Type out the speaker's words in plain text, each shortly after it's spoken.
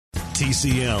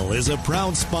TCL is a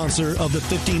proud sponsor of the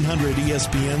 1500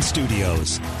 ESPN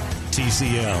studios.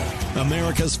 TCL,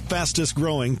 America's fastest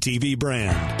growing TV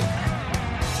brand.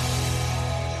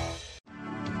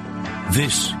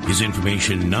 This is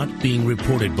information not being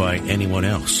reported by anyone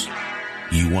else.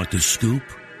 You want the scoop?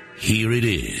 Here it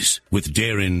is with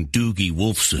Darren Doogie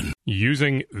Wolfson.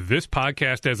 Using this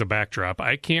podcast as a backdrop,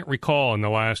 I can't recall in the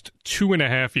last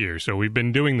 2.5 years, so we've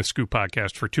been doing the Scoop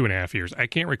podcast for 2.5 years. I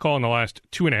can't recall in the last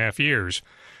 2.5 years,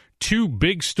 two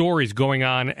big stories going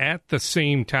on at the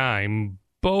same time,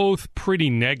 both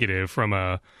pretty negative from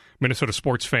a Minnesota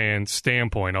sports fan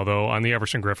standpoint, although on the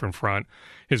Everson Griffen front,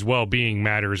 his well-being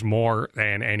matters more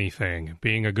than anything.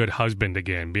 Being a good husband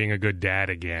again, being a good dad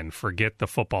again, forget the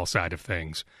football side of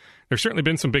things. There's certainly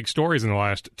been some big stories in the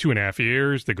last 2.5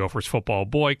 years. The Gophers football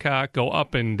boycott, go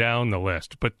up and down the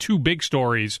list. But two big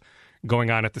stories going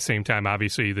on at the same time.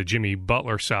 Obviously, the Jimmy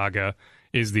Butler saga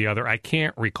is the other. I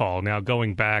can't recall. Now,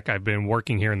 going back, I've been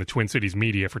working here in the Twin Cities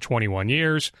media for 21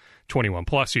 years, 21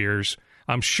 plus years.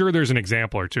 I'm sure there's an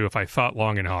example or two if I thought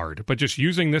long and hard. But just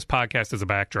using this podcast as a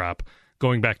backdrop,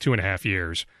 going back 2.5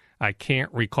 years, I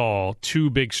can't recall two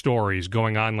big stories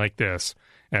going on like this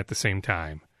at the same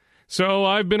time. So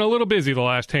I've been a little busy the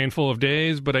last handful of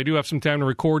days, but I do have some time to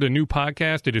record a new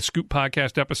podcast. It is Scoop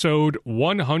Podcast episode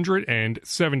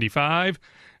 175,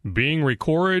 being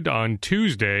recorded on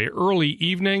Tuesday, early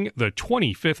evening, the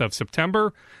 25th of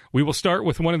September. We will start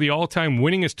with one of the all-time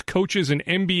winningest coaches in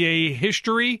NBA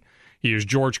history. He is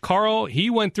George Karl. He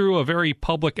went through a very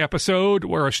public episode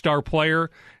where a star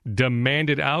player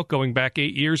demanded out going back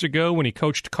 8 years ago when he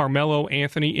coached Carmelo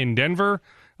Anthony in Denver.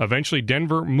 Eventually,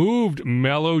 Denver moved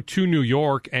Melo to New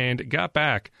York and got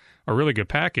back a really good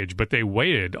package, but they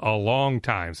waited a long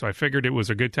time. So I figured it was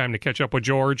a good time to catch up with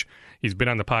George. He's been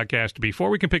on the podcast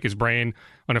before. We can pick his brain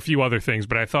on a few other things,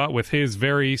 but I thought with his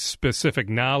very specific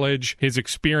knowledge, his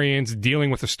experience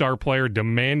dealing with a star player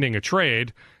demanding a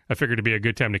trade, I figured it'd be a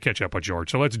good time to catch up with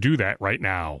George. So let's do that right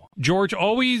now. George,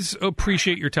 always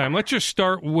appreciate your time. Let's just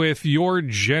start with your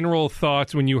general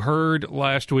thoughts when you heard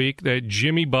last week that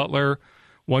Jimmy Butler,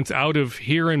 once out of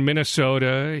here in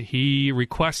Minnesota, he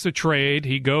requests a trade.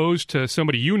 He goes to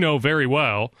somebody you know very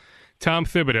well, Tom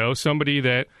Thibodeau, somebody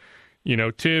that, you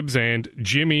know, Tibbs and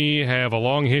Jimmy have a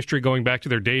long history going back to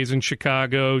their days in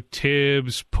Chicago.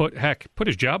 Tibbs put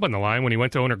his job on the line when he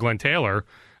went to owner Glenn Taylor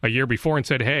a year before and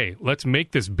said, hey, let's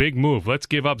make this big move. Let's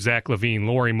give up Zach LaVine,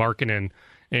 Lauri Markkanen,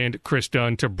 and Chris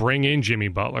Dunn to bring in Jimmy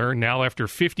Butler. Now after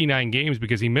 59 games,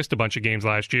 because he missed a bunch of games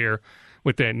last year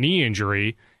with that knee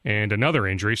injury and another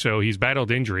injury, so he's battled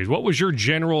injuries. What was your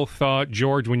general thought,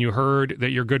 George, when you heard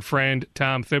that your good friend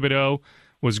Tom Thibodeau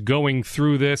was going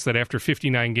through this, that after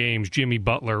 59 games, Jimmy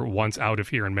Butler wants out of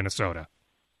here in Minnesota?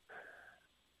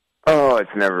 Oh, it's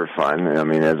never fun. I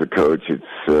mean, as a coach, it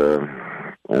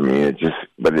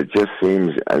just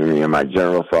seems, my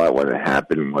general thought when it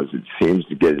happened was it seems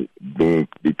to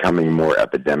becoming more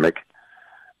epidemic.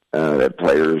 That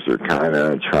players are kind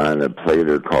of trying to play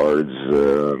their cards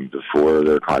before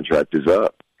their contract is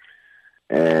up.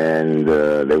 And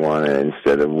they want to,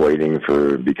 instead of waiting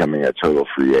for becoming a total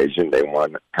free agent, they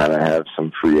want to kind of have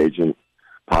some free agent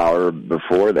power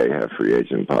before they have free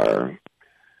agent power.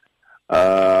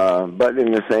 But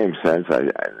in the same sense,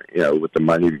 with the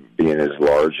money being as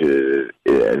large as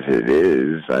it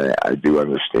is, I do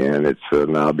understand it's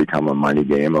now become a money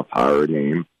game, a power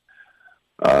game.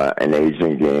 An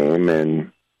agent game,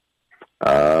 and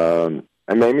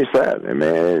it made me sad.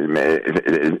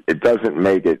 It doesn't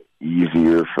make it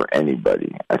easier for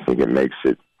anybody. I think it makes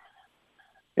it,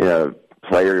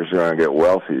 players are going to get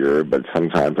wealthier, but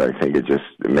sometimes I think it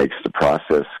makes the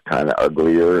process kind of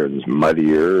uglier and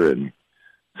muddier and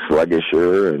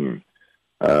sluggisher, and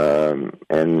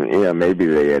maybe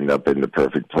they end up in the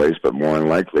perfect place, but more than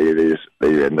likely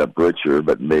they end up richer,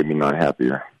 but maybe not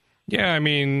happier. Yeah,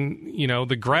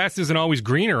 the grass isn't always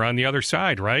greener on the other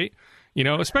side, right?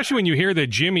 Especially when you hear that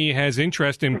Jimmy has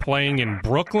interest in playing in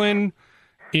Brooklyn,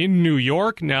 in New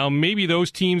York. Now, maybe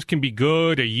those teams can be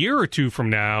good a year or two from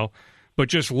now, but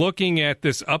just looking at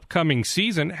this upcoming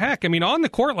season, heck, on the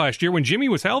court last year when Jimmy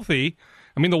was healthy,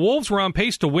 the Wolves were on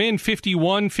pace to win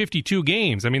 51, 52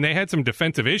 games. They had some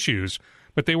defensive issues,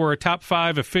 but they were a top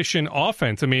 5 efficient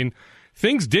offense.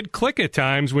 Things did click at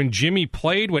times when Jimmy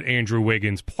played with Andrew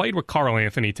Wiggins, played with Karl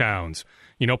Anthony Towns,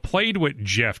 played with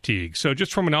Jeff Teague. So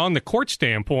just from an on-the-court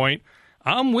standpoint,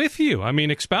 I'm with you.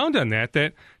 Expound on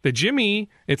that Jimmy,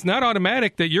 it's not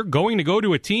automatic that you're going to go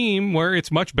to a team where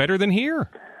it's much better than here.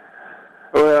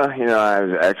 Well, I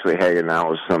was actually hanging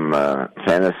out with some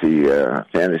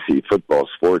fantasy football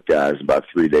sport guys about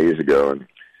 3 days ago, and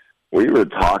we were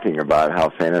talking about how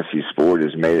fantasy sport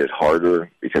has made it harder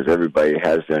because everybody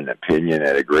has an opinion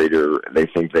at a greater. They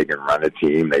think they can run a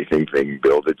team. They think they can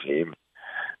build a team.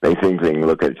 They think they can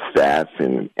look at stats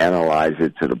and analyze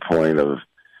it to the point of,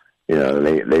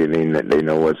 they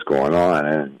know what's going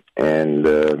on.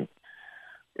 And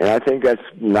I think that's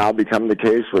now become the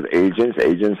case with agents.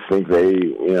 Agents think they're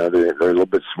a little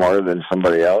bit smarter than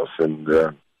somebody else, and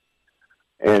they're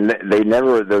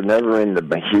never in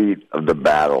the heat of the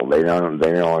battle. They don't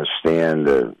understand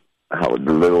the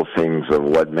little things of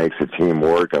what makes a team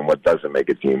work and what doesn't make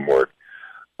a team work.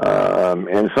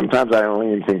 And sometimes I don't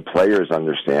even think players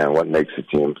understand what makes a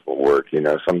team work.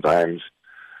 Sometimes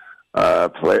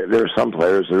there are some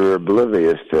players that are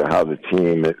oblivious to how the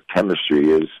team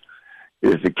chemistry is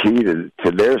the key to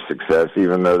their success,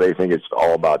 even though they think it's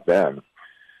all about them.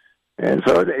 And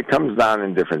so it comes down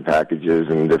in different packages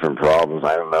and different problems.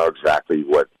 I don't know exactly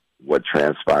what has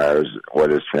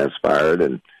transpired.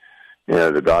 And,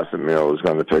 the gossip mill is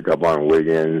going to pick up on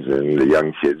Wiggins, and the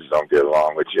young kids don't get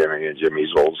along with Jimmy, and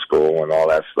Jimmy's old school and all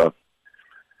that stuff.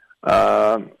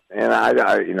 And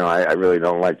I really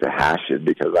don't like to hash it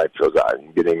because I feel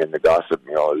that getting in the gossip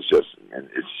mill it's just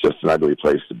an ugly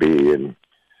place to be. And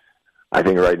I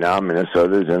think right now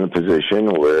Minnesota is in a position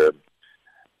where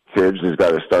Tibbs has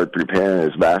got to start preparing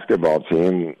his basketball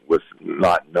team with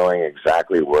not knowing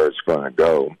exactly where it's going to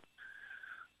go.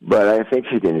 But I think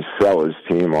he can sell his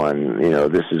team on,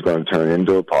 this is going to turn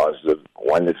into a positive.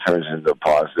 When it turns into a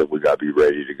positive, we got to be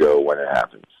ready to go when it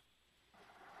happens.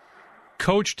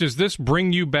 Coach, does this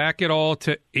bring you back at all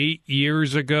to 8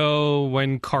 years ago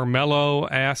when Carmelo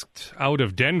asked out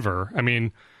of Denver? I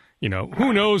mean,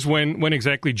 who knows when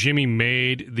exactly Jimmy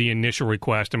made the initial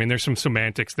request. I mean, there's some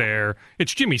semantics there.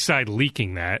 It's Jimmy's side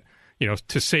leaking that,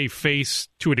 to save face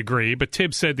to a degree. But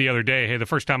Tibbs said the other day, hey, the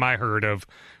first time I heard of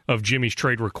Jimmy's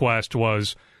trade request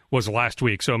was last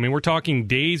week. So, I mean, we're talking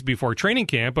days before training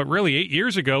camp, but really 8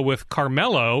 years ago with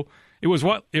Carmelo, it was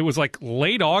like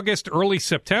late August, early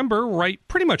September,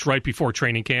 pretty much right before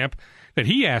training camp that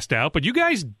he asked out. But you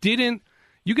guys didn't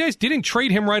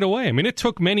trade him right away. I mean, it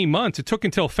took many months. It took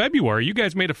until February. You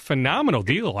guys made a phenomenal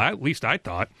deal, at least I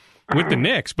thought, with the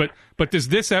Knicks. But does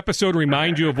this episode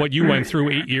remind you of what you went through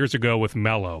 8 years ago with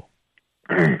Melo?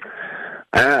 I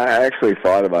actually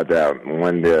thought about that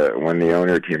when the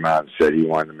owner came out and said he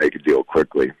wanted to make a deal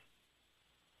quickly.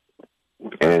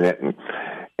 And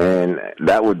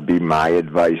that would be my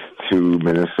advice to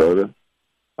Minnesota.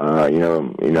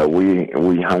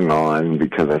 We hung on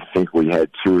because I think we had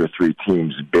 2 or 3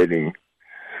 teams bidding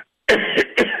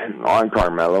on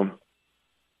Carmelo,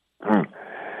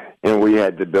 and we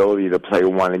had the ability to play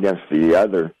one against the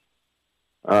other.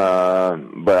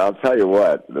 But I'll tell you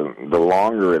what, the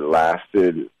longer it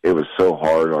lasted, it was so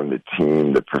hard on the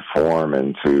team to perform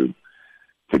and to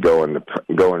go in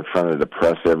front of the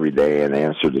press every day and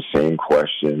answer the same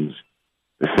questions,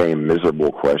 the same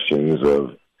miserable questions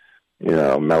of,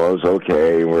 Melo's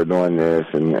okay, we're doing this,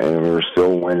 and we're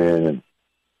still winning.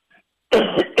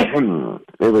 And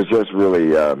it was just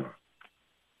really,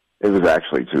 it was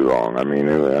actually too long. I mean,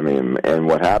 and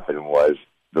what happened was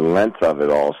the length of it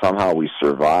all. Somehow we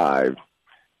survived,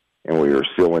 and we were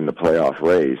still in the playoff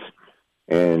race.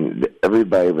 And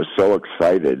everybody was so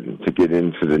excited to get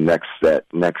into the next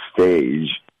stage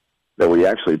that we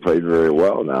actually played very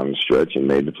well down the stretch and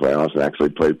made the playoffs and actually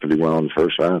played pretty well in the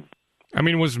first round. I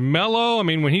mean, was Melo,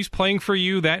 when he's playing for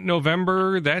you that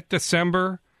November, that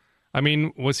December,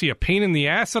 was he a pain in the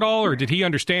ass at all, or did he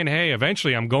understand, hey,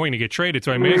 eventually I'm going to get traded,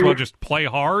 so I may as well just play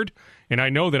hard, and I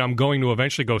know that I'm going to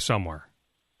eventually go somewhere?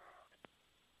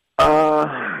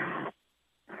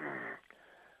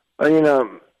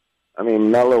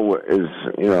 Melo is,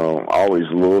 always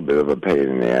a little bit of a pain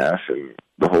in the ass, and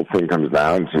the whole thing comes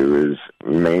down to is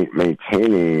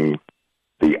maintaining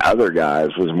the other guys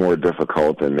was more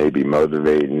difficult than maybe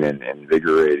motivating and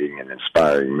invigorating and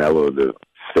inspiring Melo to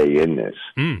stay in this.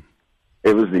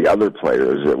 It was the other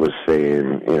players that was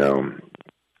saying,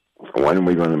 when are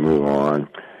we going to move on?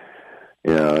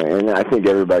 And I think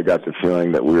everybody got the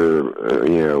feeling that we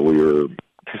were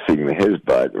kissing his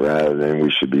butt rather than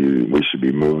we should be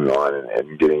moving on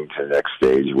and getting to the next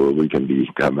stage where we can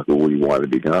become who we want to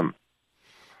become.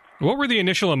 What were the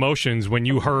initial emotions when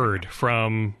you heard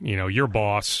from, your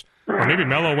boss, or maybe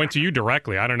Melo went to you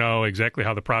directly? I don't know exactly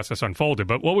how the process unfolded,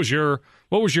 but what was your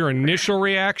initial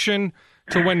reaction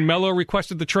to when Melo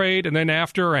requested the trade, and then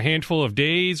after a handful of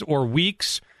days or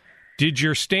weeks, did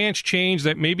your stance change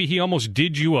that maybe he almost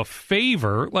did you a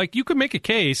favor? Like, you could make a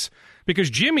case, because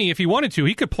Jimmy, if he wanted to,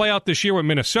 he could play out this year with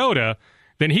Minnesota.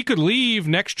 then he could leave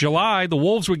next July. The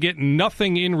Wolves would get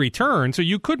nothing in return. So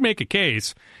you could make a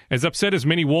case, as upset as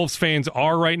many Wolves fans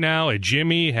are right now at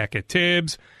Jimmy, heck, at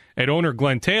Tibbs, at owner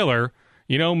Glenn Taylor,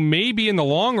 maybe in the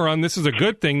long run, this is a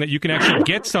good thing that you can actually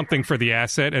get something for the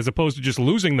asset as opposed to just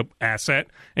losing the asset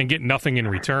and get nothing in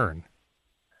return.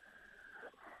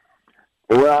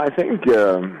 Well, I think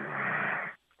the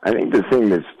thing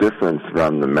that's different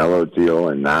from the Melo deal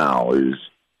and now is,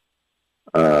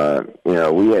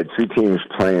 we had two teams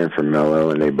playing for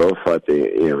Melo, and they both thought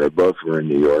they both were in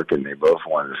New York, and they both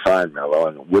wanted to sign Melo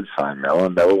and would sign Melo,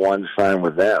 and Melo wanted to sign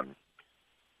with them.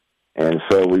 And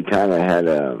so we kind of had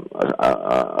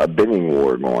a bidding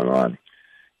war going on.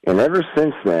 And ever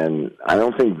since then, I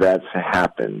don't think that's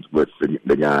happened with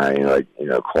the guy,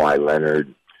 Kawhi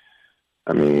Leonard.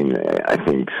 I mean, I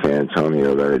think San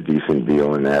Antonio got a decent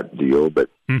deal in that deal, but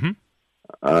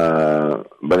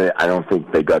but I don't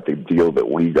think they got the deal that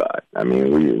we got. I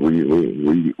mean,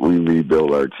 we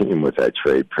rebuilt our team with that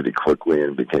trade pretty quickly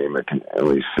and at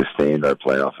least sustained our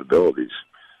playoff abilities.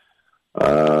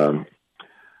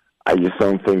 I just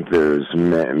don't think there's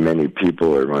many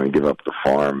people are going to give up the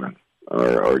farm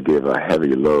or give a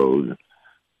heavy load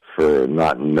for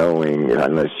not knowing,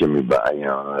 unless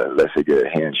unless they get a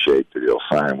handshake that he'll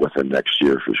sign with him next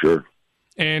year for sure.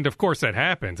 And of course that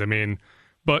happens. I mean,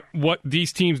 but what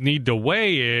these teams need to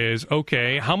weigh is,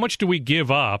 okay, how much do we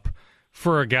give up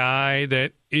for a guy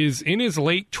that is in his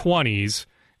late 20s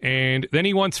and then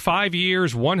he wants 5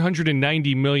 years,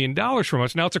 $190 million from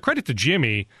us? Now, it's a credit to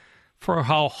Jimmy for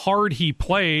how hard he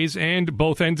plays and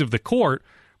both ends of the court.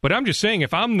 But I'm just saying,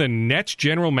 if I'm the Nets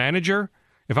general manager,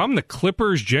 if I'm the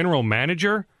Clippers general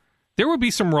manager, there would be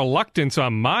some reluctance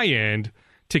on my end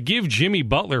to give Jimmy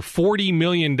Butler $40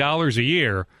 million a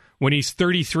year when he's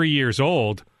 33 years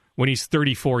old, when he's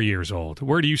 34 years old.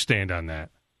 Where do you stand on that?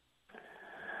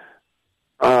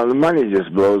 The money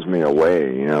just blows me away.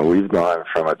 We've gone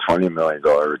from a $20 million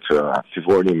to a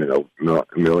 $40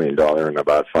 million in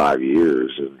about 5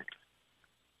 years.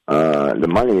 And the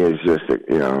money is just,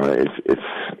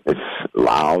 it's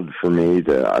loud for me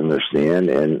to understand,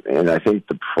 and I think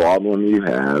the problem you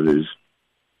have is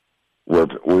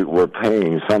we're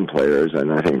paying some players,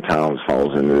 and I think Towns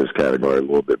falls into this category a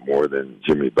little bit more than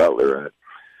Jimmy Butler.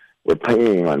 We're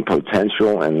paying on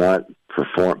potential and not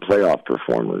playoff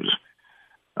performers,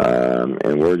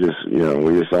 and we're just,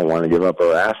 we just don't want to give up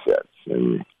our assets,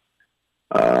 and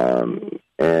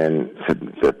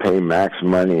to pay max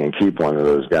money and keep one of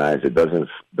those guys that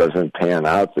doesn't pan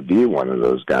out to be one of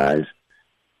those guys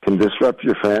can disrupt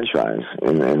your franchise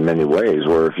in many ways.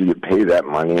 Or if you pay that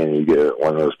money and you get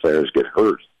one of those players get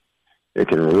hurt, it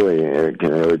can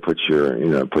really put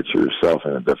yourself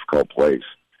in a difficult place.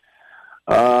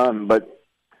 But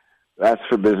that's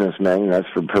for businessmen, that's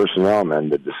for personnel men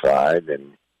to decide.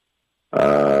 And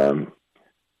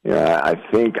I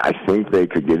think they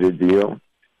could get a deal.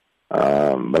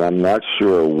 But I'm not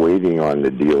sure waiting on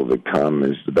the deal to come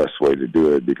is the best way to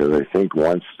do it, because I think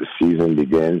once the season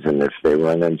begins and if they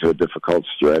run into a difficult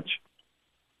stretch,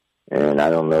 and I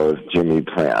don't know if Jimmy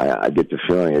I get the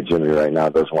feeling that Jimmy right now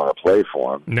doesn't want to play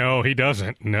for him. No, he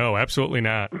doesn't. No, absolutely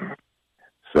not.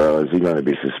 So is he going to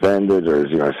be suspended, or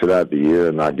is he going to sit out the year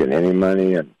and not get any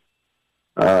money? And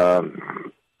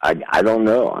I don't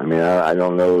know. I mean, I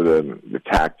don't know the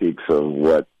tactics of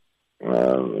what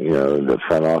the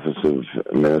front office of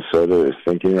Minnesota is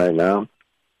thinking right now,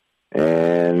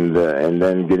 and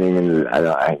then getting into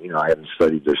I haven't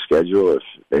studied their schedule. If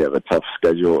they have a tough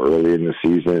schedule early in the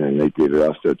season and they get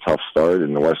off to a tough start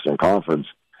in the Western Conference,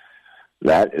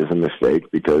 that is a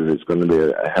mistake, because it's going to be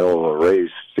a hell of a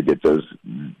race to get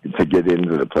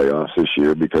into the playoffs this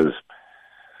year, because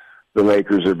the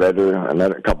Lakers are better,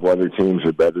 a couple other teams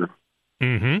are better.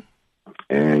 Mm-hmm.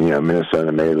 And,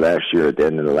 Minnesota made last year at the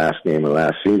end of the last game of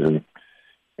last season.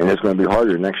 And it's going to be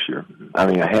harder next year. I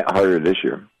mean, harder this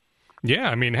year. Yeah,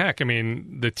 I mean, heck,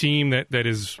 the team that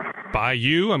is by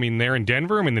you, they're in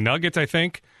Denver. The Nuggets, I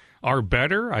think, are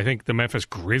better. I think the Memphis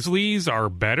Grizzlies are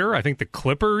better. I think the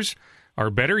Clippers are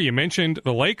better. You mentioned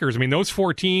the Lakers. Those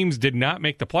four teams did not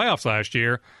make the playoffs last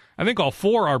year. I think all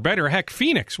four are better. Heck,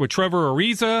 Phoenix with Trevor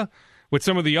Ariza, with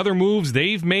some of the other moves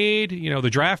they've made, the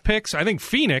draft picks. I think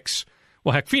Phoenix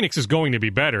is going to be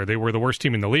better. They were the worst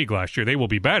team in the league last year. They will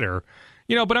be better.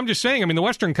 But I'm just saying, the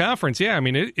Western Conference,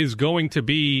 it is going to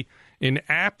be an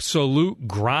absolute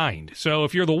grind. So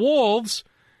if you're the Wolves,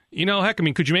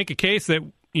 could you make a case that,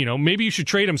 maybe you should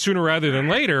trade him sooner rather than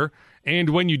later? And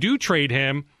when you do trade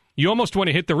him, you almost want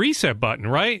to hit the reset button,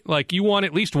 right? Like, you want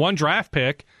at least one draft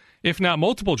pick, if not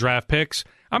multiple draft picks.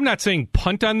 I'm not saying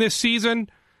punt on this season,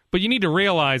 but you need to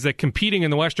realize that competing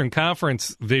in the Western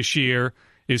Conference this year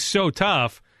is so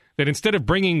tough that instead of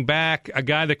bringing back a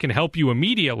guy that can help you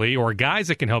immediately or guys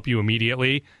that can help you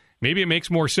immediately, maybe it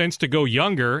makes more sense to go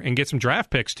younger and get some draft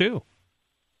picks too.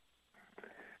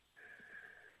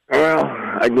 Well,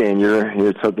 again,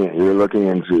 you're looking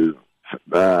into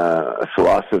a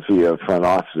philosophy of front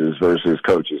offices versus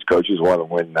coaches. Coaches want to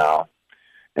win now,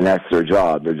 and that's their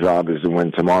job. Their job is to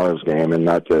win tomorrow's game and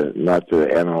not to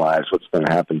analyze what's going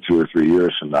to happen 2 or 3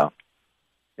 years from now.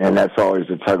 And that's always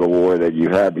the tug of war that you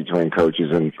have between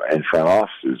coaches and front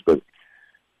offices. But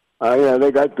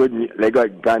they got good.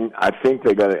 I think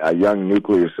they got a young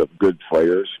nucleus of good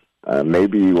players.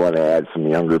 Maybe you want to add some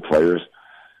younger players.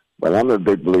 But I'm a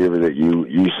big believer that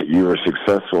you are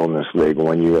successful in this league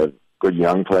when you have good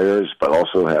young players, but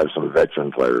also have some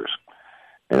veteran players.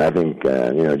 And I think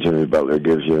Jimmy Butler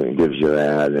gives you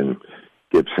that, and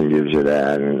Gibson gives you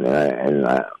that, and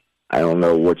I don't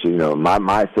know what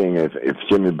My thing is, if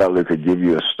Jimmy Butler could give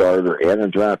you a starter and a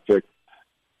draft pick,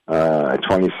 a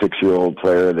 26-year-old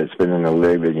player that's been in the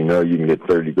league that you can get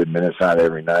 30 good minutes out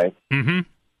every night. Mm-hmm.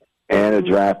 And a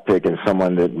draft pick and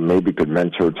someone that maybe could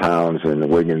mentor Towns and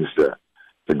Wiggins to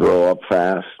grow up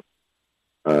fast.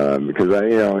 Because,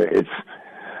 it's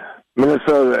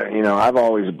Minnesota, I've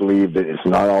always believed that it's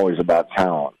not always about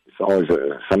talent. It's always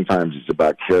sometimes it's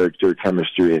about character,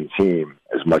 chemistry, and team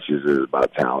as much as it is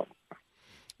about talent.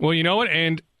 Well, you know what?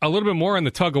 And a little bit more on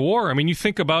the tug of war. I mean, you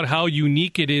think about how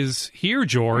unique it is here,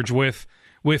 George, with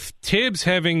Tibbs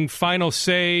having final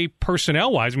say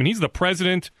personnel-wise. I mean, he's the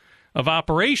president of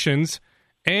operations,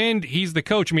 and he's the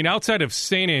coach. I mean, outside of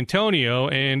San Antonio,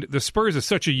 and the Spurs is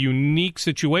such a unique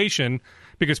situation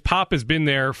because Pop has been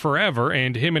there forever,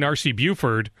 and him and R.C.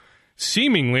 Buford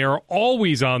seemingly are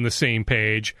always on the same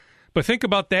page. But think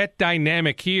about that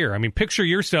dynamic here. I mean, picture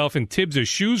yourself in Tibbs'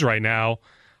 shoes right now,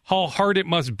 how hard it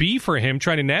must be for him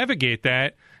trying to navigate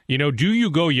that. Do you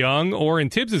go young? Or in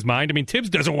Tibbs' mind, I mean, Tibbs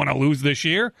doesn't want to lose this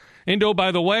year. And, oh,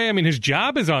 by the way, I mean, his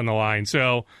job is on the line.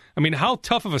 So, I mean, how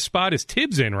tough of a spot is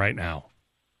Tibbs in right now?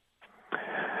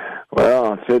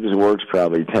 Well, Tibbs works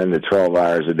probably 10 to 12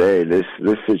 hours a day. This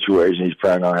situation, he's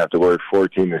probably going to have to work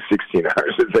 14 to 16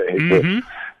 hours a day. Mm-hmm.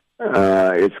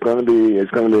 It's going to be.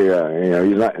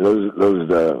 He's not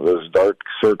those dark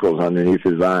circles underneath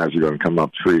his eyes are going to come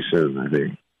up pretty soon, I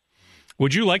think.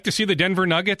 Would you like to see the Denver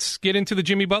Nuggets get into the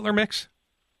Jimmy Butler mix?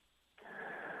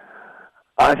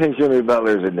 I think Jimmy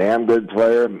Butler is a damn good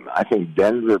player. I think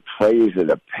Denver plays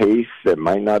at a pace that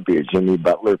might not be a Jimmy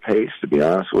Butler pace, to be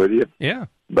honest with you. Yeah.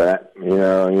 But,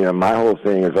 my whole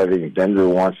thing is I think Denver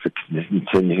wants to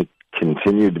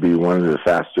continue to be one of the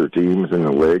faster teams in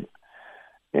the league.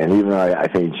 And even though I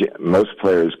think most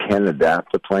players can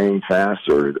adapt to playing fast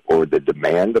or the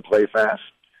demand to play fast,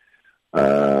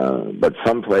 but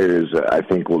some players I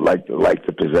think will like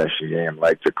the possession game,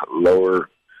 like the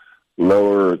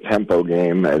lower tempo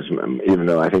game. Even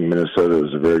though I think Minnesota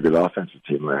was a very good offensive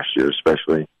team last year,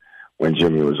 especially when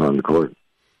Jimmy was on the court.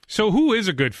 So who is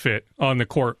a good fit on the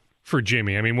court for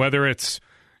Jimmy? I mean, whether it's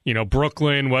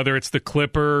Brooklyn, whether it's the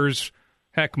Clippers,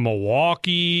 heck,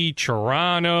 Milwaukee,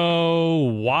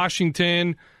 Toronto,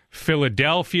 Washington,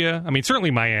 Philadelphia. I mean,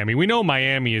 certainly Miami. We know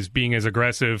Miami is being as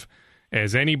aggressive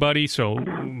as anybody. So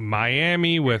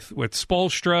Miami with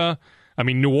Spoelstra. I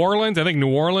mean, New Orleans. I think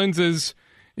New Orleans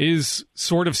is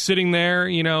sort of sitting there,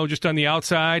 just on the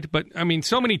outside. But I mean,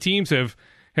 so many teams have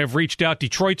reached out.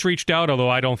 Detroit's reached out, although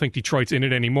I don't think Detroit's in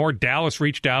it anymore. Dallas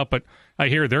reached out, but I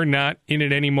hear they're not in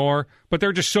it anymore. But there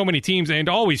are just so many teams, and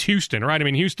always Houston, right? I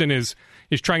mean, Houston is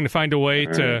trying to find a way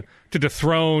to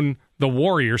dethrone the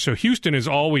Warriors. So Houston is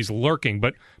always lurking.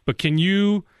 But can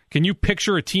you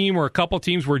picture a team or a couple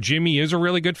teams where Jimmy is a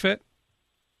really good fit?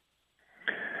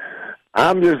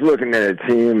 I'm just looking at a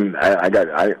team. I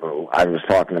was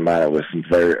talking about it with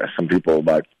some people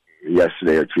about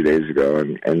yesterday or 2 days ago,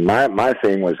 and my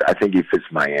thing was I think he fits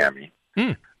Miami.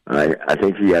 I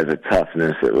think he has a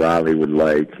toughness that Riley would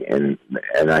like, and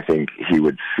I think he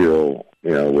would feel,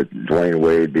 with Dwayne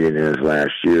Wade being in his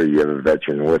last year, you have a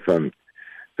veteran with him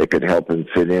that could help him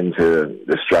fit into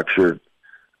the structure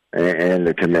and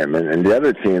the commitment. And the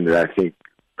other team that I think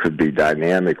could be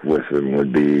dynamic with him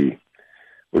would be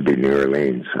New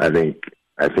Orleans. I think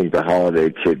the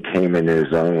Holiday kid came in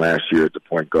his own last year at the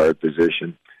point guard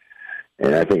position.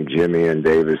 And I think Jimmy and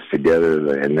Davis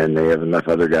together, and then they have enough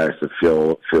other guys to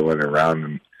fill in around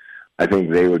them. I think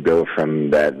they would go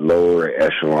from that lower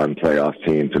echelon playoff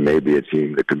team to maybe a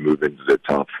team that could move into the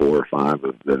top 4 or 5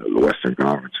 of the Western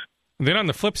Conference. And then on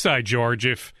the flip side, George,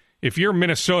 if you're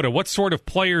Minnesota, what sort of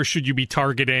players should you be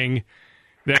targeting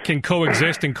that can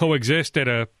coexist at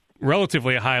a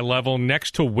relatively high level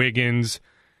next to Wiggins,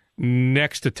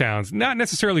 next to Towns? Not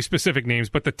necessarily specific names,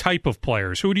 but the type of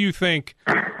players. Who do you think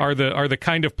are the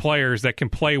kind of players that can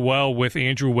play well with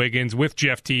Andrew Wiggins, with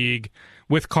Jeff Teague,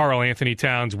 with Karl Anthony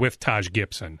Towns, with Taj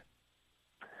Gibson?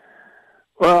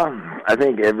 Well, I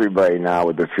think everybody now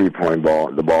with the three-point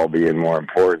ball, the ball being more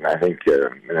important, I think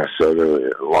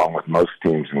Minnesota, along with most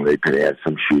teams, they could add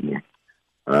some shooting.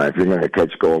 If you're going to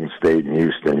catch Golden State and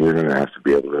Houston, you're going to have to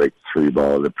be able to make the three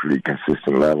ball at a pretty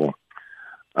consistent level.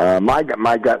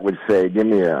 My gut would say, give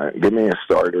me a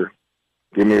starter,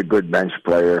 give me a good bench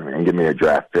player, and give me a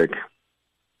draft pick.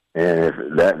 And if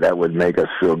that would make us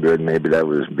feel good, maybe that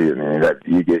was if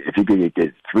you could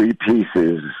get three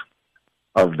pieces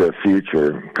of the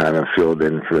future kind of filled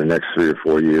in for the next 3 or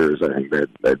 4 years, I think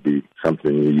that'd be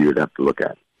something you'd have to look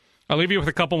at. I'll leave you with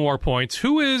a couple more points.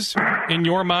 Who is, in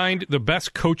your mind, the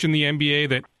best coach in the NBA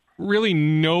that really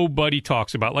nobody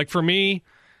talks about? Like for me,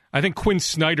 I think Quinn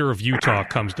Snyder of Utah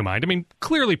comes to mind. I mean,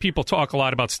 clearly people talk a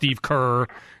lot about Steve Kerr.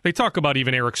 They talk about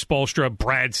even Eric Spoelstra,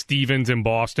 Brad Stevens in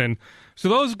Boston. So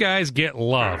those guys get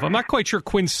love. I'm not quite sure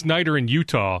Quinn Snyder in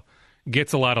Utah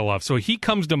gets a lot of love. So he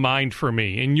comes to mind for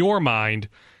me. In your mind,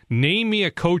 name me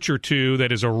a coach or two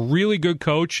that is a really good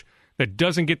coach that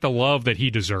doesn't get the love that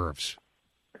he deserves.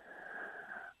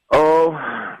 Oh,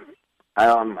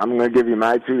 I'm going to give you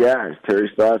my two guys, Terry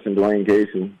Stotts and Dwayne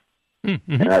Casey.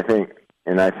 Mm-hmm.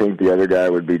 And I think the other guy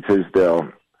would be Tisdale.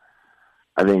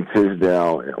 I think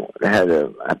Tisdale had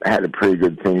a pretty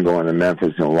good thing going in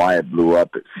Memphis, and why it blew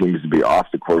up, it seems to be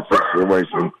off the court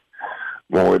situation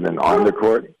more than on the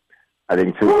court. I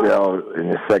think Tisdale in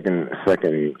his second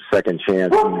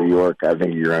chance in New York, I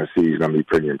think you're going to see he's going to be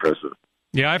pretty impressive.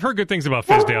 Yeah, I've heard good things about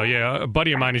Fizdale. Yeah, a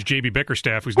buddy of mine is J.B.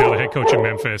 Bickerstaff, who's now the head coach in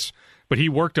Memphis, but he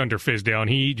worked under Fizdale, and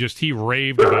he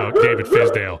raved about David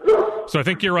Fizdale. So I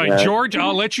think you're right. Yeah. George,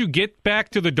 I'll let you get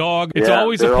back to the dog. It's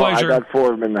always a pleasure. I got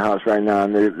 4 of them in the house right now,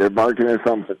 and they're barking at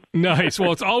something. Nice.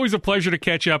 Well, it's always a pleasure to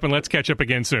catch up, and let's catch up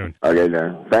again soon. Okay,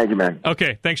 then. Thank you, man.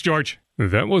 Okay, thanks, George.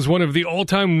 That was one of the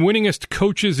all-time winningest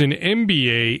coaches in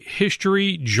NBA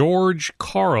history, George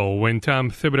Karl. When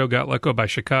Tom Thibodeau got let go by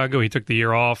Chicago, he took the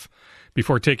year off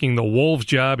before taking the Wolves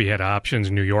job. He had options.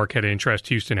 New York had interest.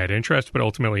 Houston had interest, but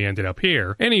ultimately ended up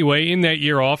here. Anyway, in that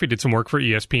year off, he did some work for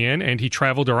ESPN, and he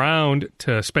traveled around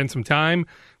to spend some time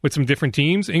with some different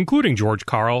teams, including George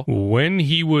Karl, when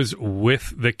he was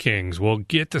with the Kings. We'll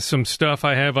get to some stuff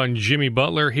I have on Jimmy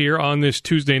Butler here on this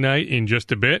Tuesday night in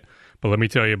just a bit. But let me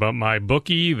tell you about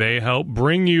MyBookie. They help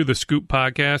bring you the Scoop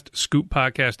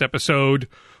Podcast episode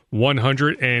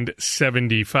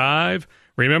 175.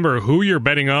 Remember, who you're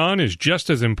betting on is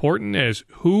just as important as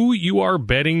who you are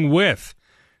betting with.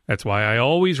 That's why I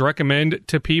always recommend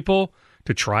to people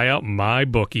to try out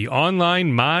MyBookie.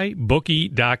 Online,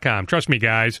 mybookie.com. Trust me,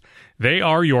 guys, they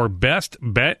are your best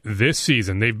bet this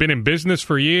season. They've been in business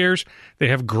for years. They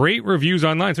have great reviews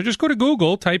online. So just go to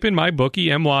Google, type in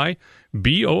MyBookie,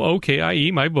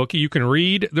 MyBookie, MyBookie. You can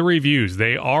read the reviews.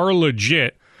 They are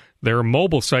legit. Their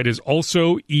mobile site is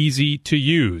also easy to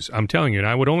use. I'm telling you, and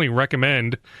I would only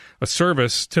recommend a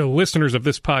service to listeners of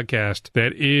this podcast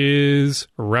that is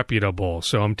reputable.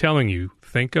 So I'm telling you,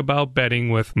 think about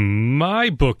betting with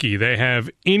MyBookie. They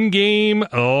have in-game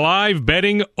live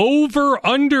betting,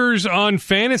 over-unders on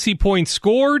fantasy points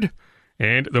scored,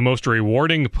 and the most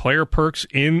rewarding player perks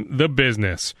in the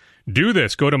business. Do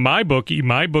this. Go to MyBookie,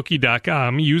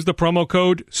 mybookie.com. Use the promo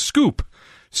code SCOOP.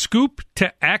 Scoop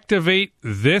to activate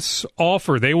this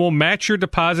offer. They will match your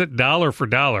deposit dollar for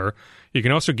dollar. You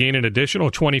can also gain an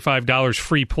additional $25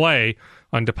 free play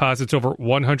on deposits over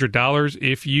 $100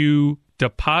 if you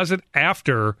deposit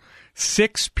after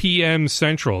 6 p.m.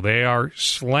 Central. They are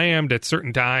slammed at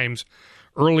certain times,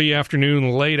 early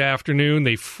afternoon, late afternoon.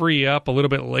 They free up a little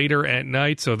bit later at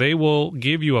night, so they will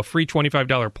give you a free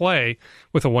 $25 play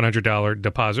with a $100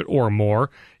 deposit or more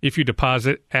if you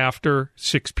deposit after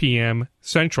 6 p.m.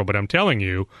 Central. But I'm telling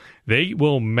you, they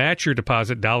will match your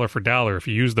deposit dollar for dollar if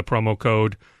you use the promo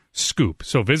code SCOOP.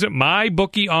 So visit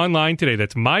MyBookie online today.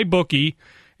 That's MyBookie.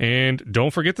 And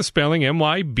don't forget the spelling,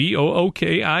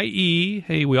 MyBookie.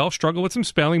 Hey, we all struggle with some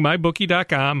spelling.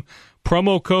 MyBookie.com.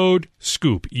 Promo code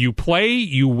SCOOP. You play,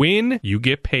 you win, you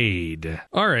get paid.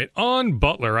 All right, on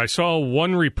Butler, I saw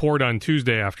one report on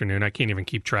Tuesday afternoon. I can't even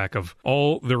keep track of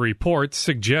all the reports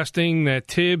suggesting that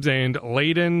Tibbs and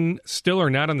Layden still are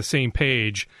not on the same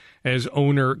page as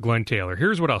owner Glenn Taylor.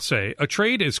 Here's what I'll say. A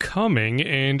trade is coming,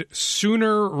 and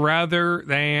sooner rather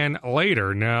than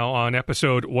later. Now, on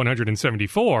episode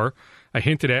 174, I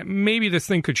hinted at maybe this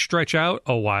thing could stretch out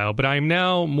a while, but I'm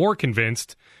now more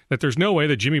convinced that there's no way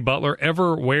that Jimmy Butler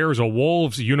ever wears a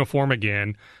Wolves uniform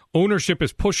again. Ownership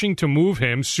is pushing to move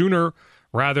him sooner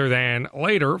rather than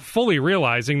later, fully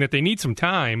realizing that they need some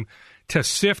time to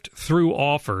sift through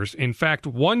offers. In fact,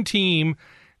 one team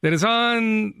that is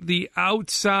on the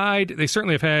outside, they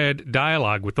certainly have had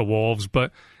dialogue with the Wolves,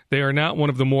 but they are not one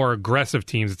of the more aggressive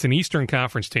teams. It's an Eastern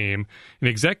Conference team. An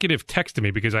executive texted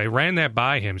me because I ran that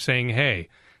by him saying, hey,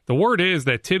 the word is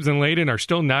that Tibbs and Layden are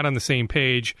still not on the same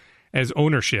page as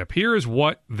ownership. Here is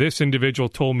what this individual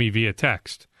told me via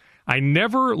text. I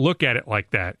never look at it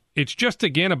like that. It's just,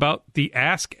 again, about the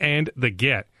ask and the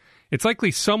get. It's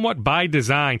likely somewhat by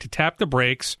design to tap the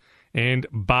brakes and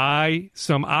buy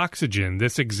some oxygen.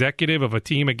 This executive of a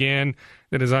team, again,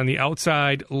 that is on the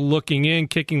outside looking in,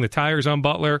 kicking the tires on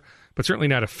Butler, but certainly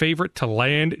not a favorite to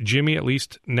land Jimmy, at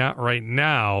least not right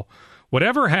now.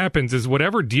 Whatever happens is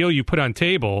whatever deal you put on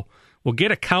table will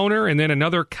get a counter and then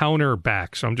another counter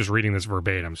back. So I'm just reading this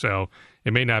verbatim, so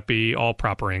it may not be all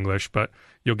proper English, but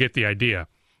you'll get the idea.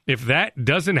 If that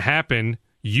doesn't happen,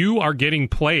 you are getting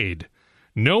played.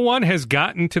 No one has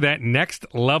gotten to that next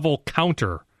level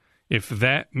counter, if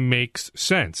that makes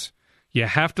sense. You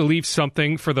have to leave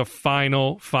something for the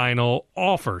final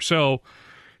offer. So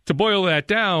to boil that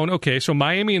down, okay, so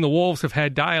Miami and the Wolves have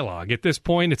had dialogue. At this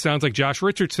point, it sounds like Josh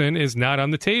Richardson is not on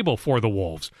the table for the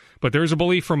Wolves. But there's a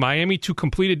belief for Miami to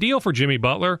complete a deal for Jimmy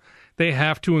Butler, they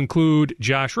have to include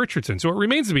Josh Richardson. So it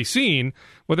remains to be seen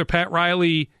whether Pat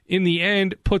Riley, in the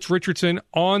end, puts Richardson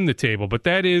on the table. But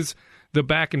that is the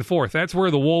back and forth. That's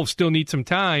where the Wolves still need some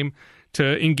time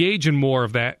to engage in more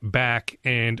of that back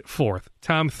and forth.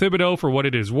 Tom Thibodeau, for what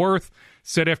it is worth,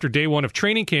 said after day one of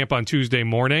training camp on Tuesday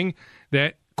morning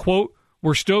that, quote,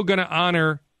 we're still going to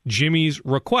honor Jimmy's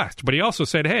request. But he also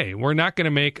said, hey, we're not going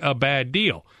to make a bad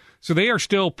deal. So they are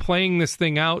still playing this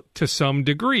thing out to some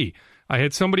degree. I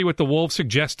had somebody with the Wolves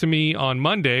suggest to me on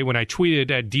Monday when I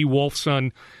tweeted at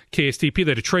DWolfson KSTP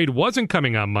that a trade wasn't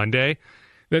coming on Monday,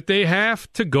 that they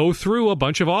have to go through a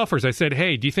bunch of offers. I said,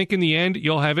 hey, do you think in the end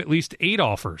you'll have at least 8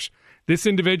 offers? This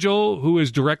individual who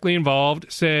is directly involved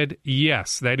said,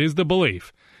 yes, that is the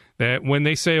belief. That when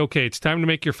they say, okay, it's time to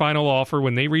make your final offer,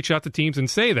 when they reach out to teams and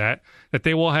say that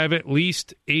they will have at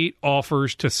least 8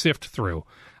 offers to sift through.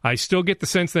 I still get the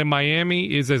sense that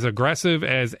Miami is as aggressive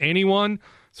as anyone,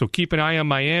 so keep an eye on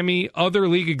Miami. Other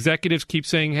league executives keep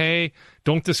saying, hey,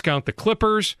 don't discount the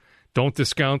Clippers. Don't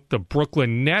discount the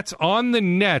Brooklyn Nets. On the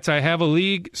Nets, I have a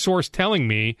league source telling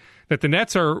me that the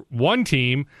Nets are one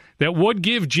team that would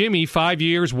give Jimmy 5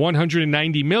 years,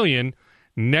 $190 million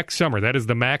next summer. That is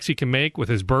the max he can make with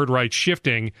his bird rights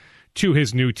shifting to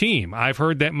his new team. I've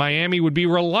heard that Miami would be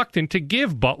reluctant to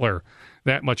give Butler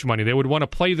that much money. They would want to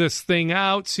play this thing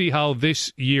out, see how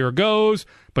this year goes,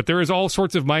 but there is all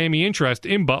sorts of Miami interest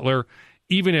in Butler,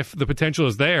 even if the potential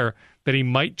is there that he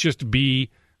might just be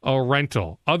a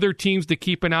rental. Other teams to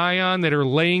keep an eye on that are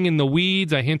laying in the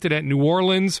weeds, I hinted at New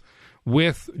Orleans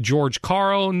with George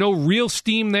Karl. No real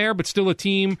steam there, but still a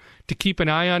team to keep an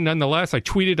eye on nonetheless. I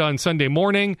tweeted on Sunday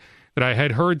morning that I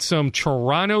had heard some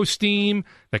Toronto steam,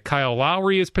 that Kyle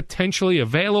Lowry is potentially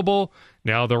available.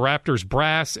 Now the Raptors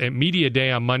brass at Media Day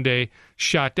on Monday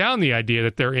shot down the idea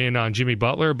that they're in on Jimmy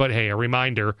Butler, but hey, a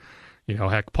reminder,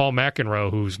 heck, Paul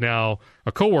McEnroe, who's now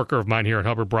a coworker of mine here at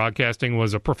Hubbard Broadcasting,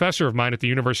 was a professor of mine at the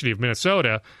University of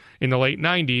Minnesota in the late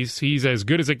 90s. He's as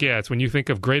good as it gets when you think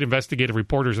of great investigative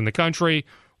reporters in the country.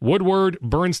 Woodward,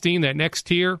 Bernstein, that next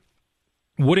tier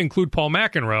would include Paul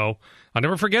McEnroe. I'll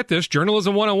never forget this.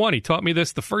 Journalism 101. He taught me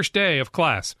this the first day of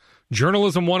class.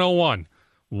 Journalism 101.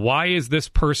 Why is this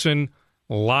person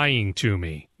lying to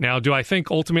me? Now, do I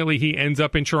think ultimately he ends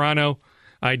up in Toronto?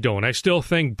 I don't. I still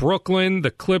think Brooklyn,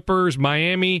 the Clippers,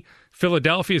 Miami,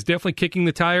 Philadelphia is definitely kicking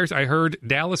the tires. I heard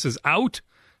Dallas is out.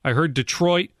 I heard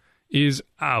Detroit is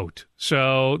out.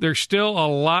 So there's still a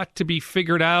lot to be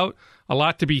figured out, a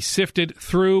lot to be sifted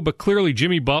through, but clearly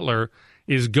Jimmy Butler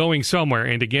is going somewhere.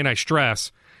 And again, I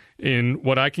stress, in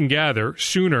what I can gather,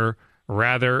 sooner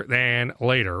rather than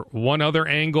later. One other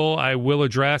angle I will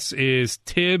address is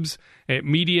Tibbs at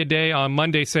Media Day on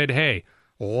Monday said, hey,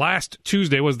 last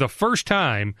Tuesday was the first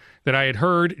time that I had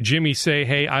heard Jimmy say,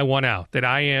 hey, I want out, that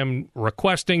I am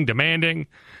requesting, demanding,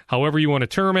 however you want to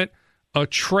term it, a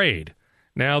trade.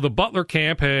 Now, the Butler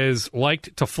camp has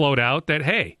liked to float out that,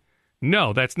 hey,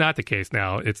 no, that's not the case.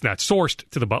 Now, it's not sourced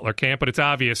to the Butler camp, but it's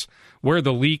obvious where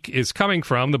the leak is coming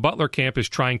from. The Butler camp is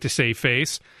trying to save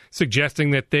face,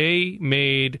 suggesting that they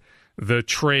made the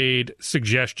trade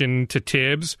suggestion to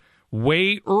Tibbs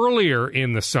way earlier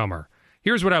in the summer.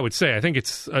 Here's what I would say. I think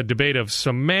it's a debate of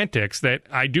semantics that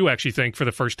I do actually think for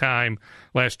the first time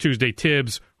last Tuesday,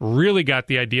 Tibbs really got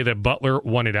the idea that Butler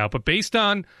wanted out. But based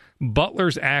on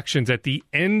Butler's actions at the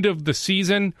end of the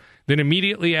season, then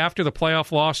immediately after the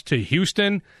playoff loss to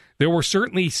Houston, there were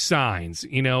certainly signs.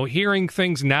 Hearing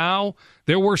things now,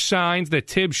 there were signs that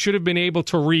Tibbs should have been able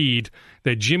to read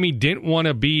that Jimmy didn't want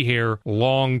to be here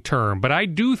long term. But I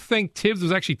do think Tibbs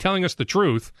was actually telling us the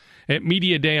truth at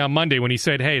Media Day on Monday when he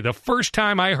said, hey, the first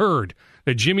time I heard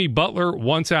that Jimmy Butler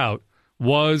wants out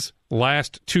was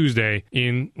last Tuesday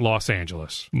in Los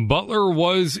Angeles. Butler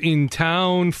was in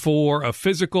town for a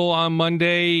physical on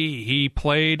Monday. He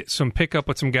played some pickup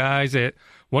with some guys at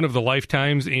one of the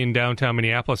Lifetimes in downtown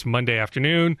Minneapolis Monday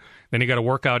afternoon. Then he got a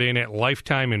workout in at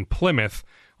Lifetime in Plymouth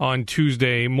on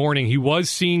Tuesday morning. He was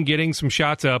seen getting some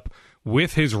shots up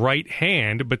with his right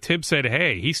hand, but Tibbs said,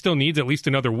 hey, he still needs at least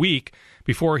another week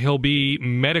before he'll be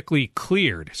medically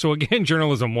cleared. So again,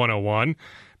 Journalism 101.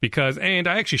 And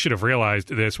I actually should have realized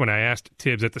this when I asked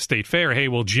Tibbs at the State Fair, hey,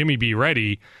 will Jimmy be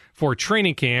ready for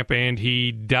training camp? And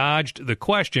he dodged the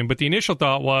question. But the initial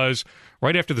thought was,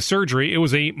 right after the surgery, it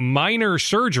was a minor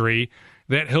surgery,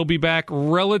 that he'll be back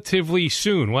relatively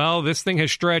soon. Well, this thing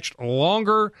has stretched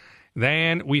longer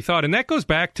than we thought. And that goes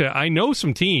back to, I know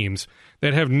some teams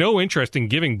that have no interest in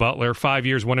giving Butler 5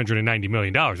 years, $190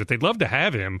 million, that they'd love to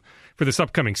have him for this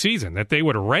upcoming season, that they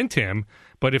would rent him,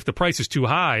 but if the price is too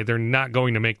high, they're not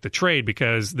going to make the trade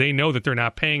because they know that they're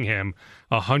not paying him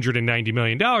 $190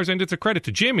 million. And it's a credit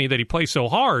to Jimmy that he plays so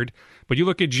hard. But you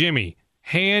look at Jimmy,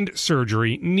 hand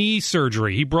surgery, knee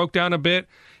surgery. He broke down a bit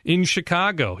in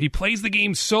Chicago. He plays the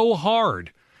game so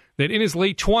hard that in his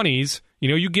late 20s,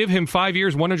 you give him 5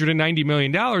 years, $190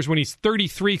 million. When he's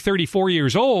 33, 34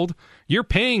 years old, you're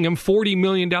paying him $40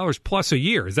 million plus a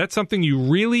year. Is that something you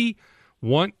really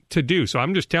want to do? So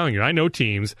I'm just telling you, I know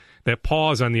teams that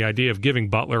pause on the idea of giving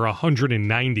Butler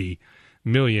 $190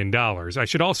 million. I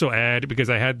should also add, because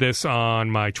I had this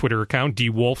on my Twitter account,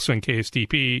 DWolfs on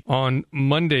KSTP, on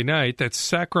Monday night, that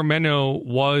Sacramento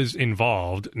was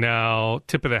involved. Now,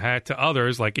 tip of the hat to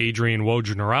others like Adrian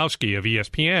Wojnarowski of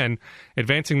ESPN,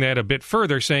 advancing that a bit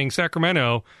further, saying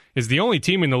Sacramento is the only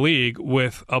team in the league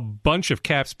with a bunch of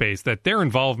cap space, that their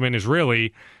involvement is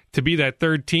really to be that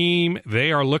third team.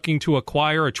 They are looking to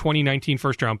acquire a 2019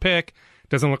 first-round pick.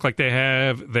 Doesn't look like they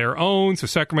have their own, so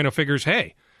Sacramento figures,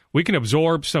 hey, we can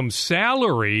absorb some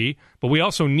salary, but we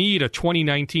also need a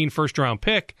 2019 first-round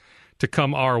pick to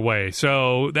come our way.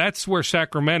 So that's where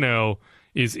Sacramento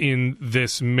is in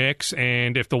this mix.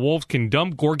 And if the Wolves can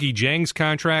dump Gorgui Dieng's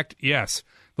contract, yes,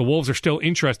 the Wolves are still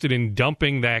interested in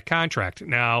dumping that contract.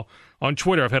 Now, on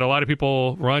Twitter, I've had a lot of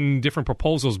people run different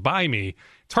proposals by me.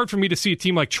 It's hard for me to see a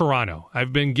team like Toronto.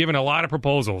 I've been given a lot of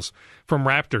proposals from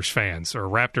Raptors fans or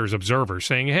Raptors observers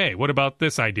saying, hey, what about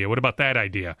this idea? What about that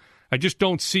idea? I just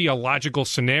don't see a logical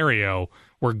scenario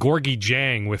where Gorgui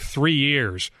Dieng, with 3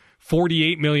 years,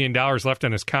 $48 million left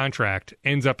on his contract,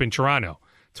 ends up in Toronto.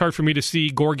 It's hard for me to see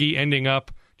Gorgui ending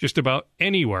up just about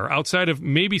anywhere outside of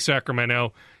maybe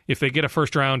Sacramento if they get a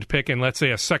first-round pick and, let's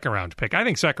say, a second-round pick. I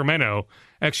think Sacramento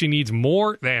actually needs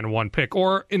more than one pick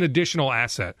or an additional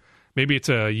asset. Maybe it's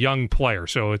a young player,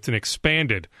 so it's an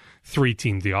expanded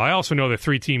three-team deal. I also know that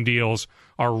three-team deals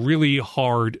are really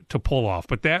hard to pull off,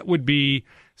 but that would be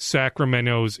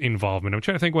Sacramento's involvement. I'm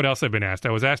trying to think what else I've been asked.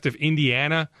 I was asked if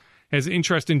Indiana has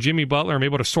interest in Jimmy Butler. I'm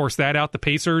able to source that out. The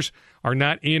Pacers are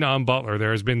not in on Butler.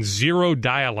 There has been zero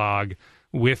dialogue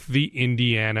with the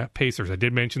Indiana Pacers. I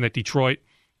did mention that Detroit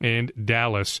and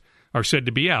Dallas are said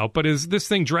to be out, but as this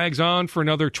thing drags on for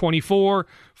another 24,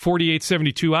 48,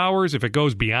 72 hours, if it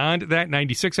goes beyond that,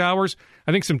 96 hours,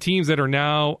 I think some teams that are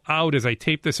now out as I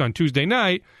tape this on Tuesday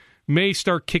night may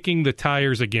start kicking the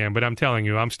tires again. But I'm telling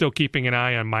you, I'm still keeping an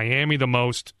eye on Miami the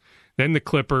most, then the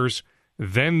Clippers,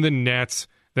 then the Nets,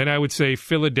 then I would say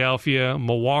Philadelphia,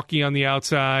 Milwaukee on the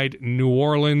outside, New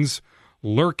Orleans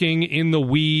lurking in the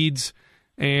weeds,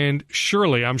 and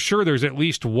surely, I'm sure there's at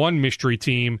least one mystery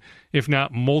team, if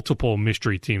not multiple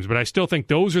mystery teams. But I still think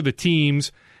those are the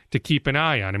teams to keep an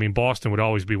eye on. I mean, Boston would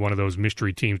always be one of those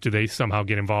mystery teams. Do they somehow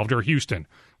get involved? Or Houston.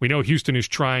 We know Houston is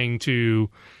trying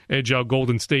to edge out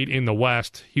Golden State in the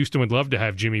West. Houston would love to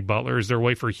have Jimmy Butler. Is there a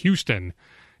way for Houston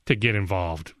to get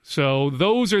involved? So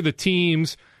those are the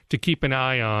teams to keep an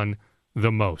eye on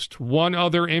the most. One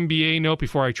other NBA note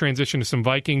before I transition to some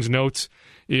Vikings notes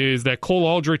is that Cole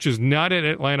Aldrich is not at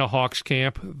Atlanta Hawks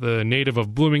camp, the native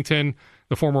of Bloomington,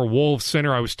 the former Wolves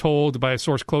center. I was told by a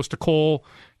source close to Cole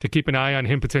to keep an eye on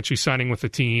him potentially signing with the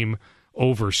team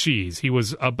overseas. He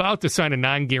was about to sign a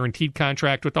non-guaranteed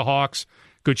contract with the Hawks.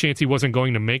 Good chance he wasn't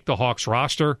going to make the Hawks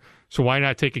roster, so why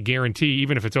not take a guarantee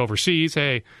even if it's overseas?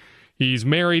 Hey, he's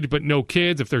married but no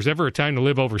kids. If there's ever a time to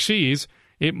live overseas,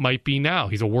 it might be now.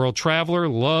 He's a world traveler,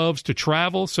 loves to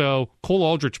travel, so Cole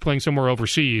Aldrich playing somewhere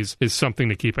overseas is something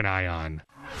to keep an eye on.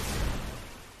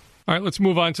 All right, let's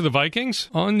move on to the Vikings.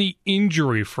 On the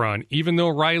injury front, even though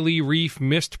Riley Reiff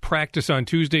missed practice on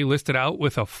Tuesday, listed out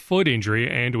with a foot injury,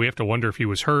 and we have to wonder if he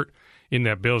was hurt in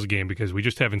that Bills game because we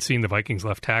just haven't seen the Vikings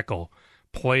left tackle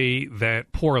play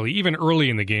that poorly, even early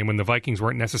in the game when the Vikings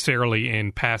weren't necessarily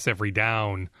in pass every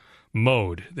down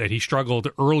mode, that he struggled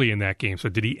early in that game. So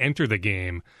did he enter the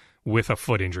game with a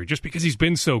foot injury just because he's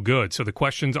been so good? So the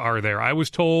questions are there. I was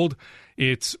told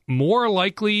it's more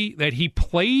likely that he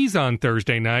plays on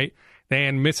Thursday night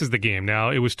than misses the game.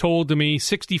 Now, it was told to me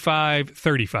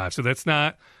 65-35, so that's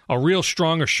not a real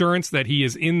strong assurance that he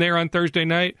is in there on Thursday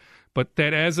night, but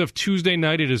that as of Tuesday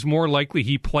night, it is more likely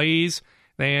he plays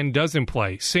than doesn't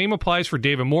play. Same applies for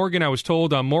David Morgan. I was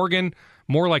told on Morgan,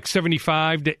 more like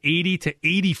 75 to 80 to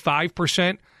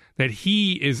 85% that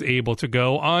he is able to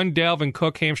go. On Dalvin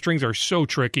Cook, hamstrings are so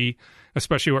tricky,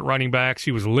 especially with running backs.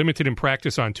 He was limited in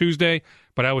practice on Tuesday,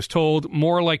 but I was told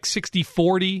more like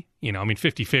 60-40.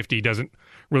 50-50 doesn't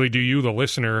really do you, the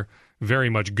listener, very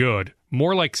much good.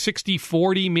 More like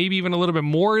 60-40, maybe even a little bit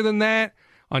more than that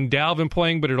on Dalvin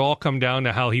playing, but it all come down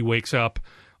to how he wakes up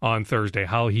on Thursday,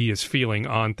 how he is feeling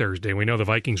on Thursday. We know the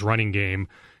Vikings running game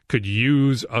could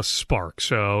use a spark.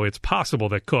 So it's possible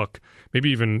that Cook, maybe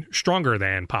even stronger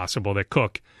than possible, that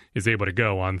Cook is able to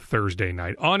go on Thursday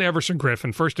night. On Everson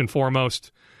Griffen, first and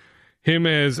foremost, him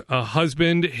as a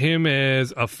husband, him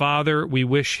as a father, we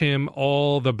wish him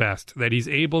all the best, that he's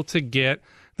able to get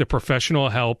the professional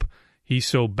help he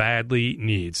so badly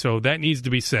needs. So that needs to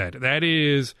be said. That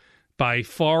is by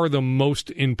far the most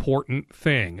important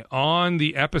thing. On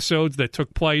the episodes that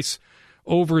took place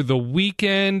over the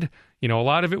weekend, a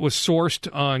lot of it was sourced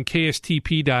on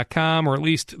KSTP.com, or at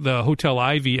least the Hotel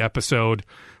Ivy episode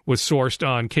was sourced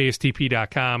on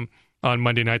KSTP.com on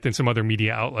Monday night. Then some other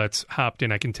media outlets hopped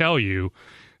in. I can tell you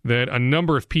that a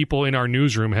number of people in our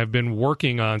newsroom have been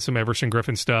working on some Everson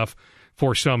Griffen stuff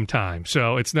for some time.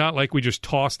 So it's not like we just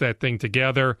tossed that thing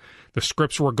together. The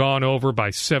scripts were gone over by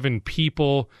 7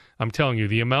 people. I'm telling you,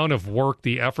 the amount of work,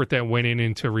 the effort that went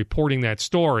into reporting that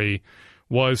story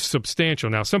was substantial.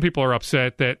 Now, some people are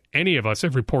upset that any of us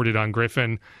have reported on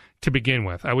Griffen to begin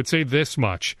with. I would say this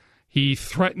much. He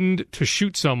threatened to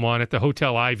shoot someone at the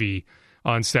Hotel Ivy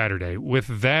on Saturday.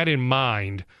 With that in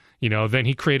mind, then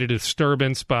he created a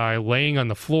disturbance by laying on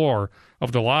the floor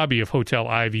of the lobby of Hotel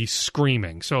Ivy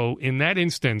screaming. So in that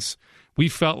instance, we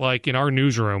felt like in our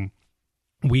newsroom,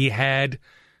 we had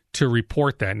to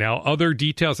report that. Now, other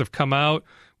details have come out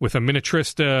with a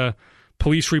Minnetrista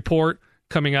police report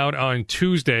coming out on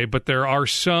Tuesday, but there are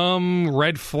some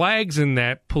red flags in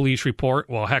that police report.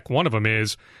 Well, heck, one of them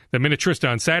is that Minnetrista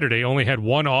on Saturday only had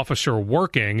one officer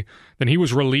working. Then he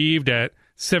was relieved at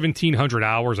 1700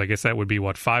 hours. I guess that would be,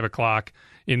 5 o'clock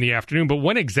in the afternoon. But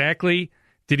when exactly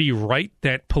did he write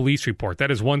that police report?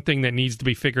 That is one thing that needs to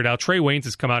be figured out. Trey Waynes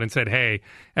has come out and said, hey,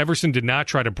 Everson did not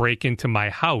try to break into my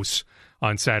house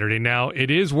on Saturday. Now,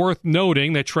 it is worth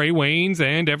noting that Trey Waynes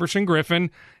and Everson Griffen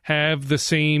have the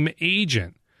same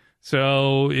agent.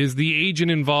 So is the agent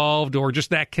involved, or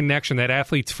just that connection, that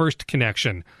athlete's first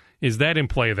connection, is that in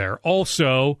play there?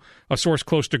 Also, a source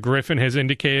close to Griffen has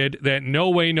indicated that no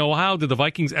way, no how did the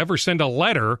Vikings ever send a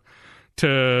letter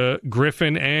to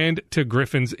Griffen and to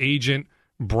Griffin's agent,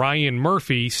 Brian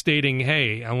Murphy, stating,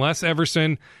 hey, unless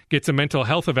Everson gets a mental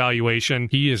health evaluation,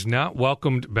 he is not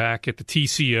welcomed back at the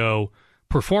TCO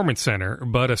Performance Center.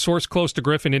 But a source close to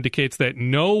Griffen indicates that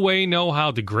no way, no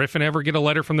how did Griffen ever get a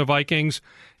letter from the Vikings.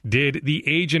 Did the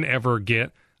agent ever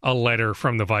get a letter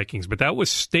from the Vikings? But that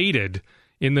was stated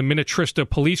in the Minnetrista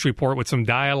police report with some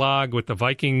dialogue with the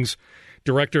Vikings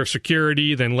director of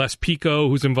security, then Les Pico,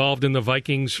 who's involved in the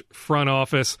Vikings front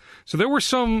office. So there were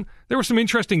some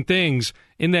interesting things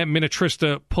in that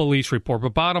Minnetrista police report.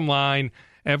 But bottom line,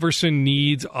 Everson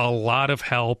needs a lot of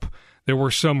help. There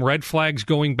were some red flags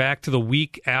going back to the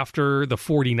week after the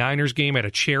 49ers game at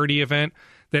a charity event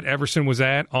that Everson was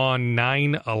at on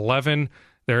 9/11.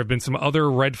 There have been some other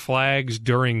red flags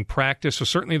during practice. So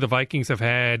certainly the Vikings have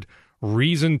had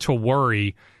reason to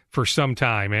worry for some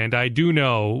time. And I do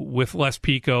know with Les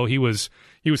Pico, he was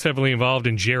heavily involved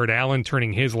in Jared Allen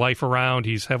turning his life around.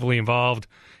 He's heavily involved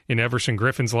in Everson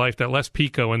Griffen's life. That Les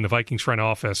Pico in the Vikings front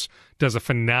office does a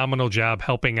phenomenal job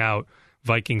helping out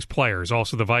Vikings players.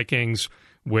 Also the Vikings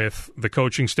with the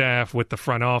coaching staff, with the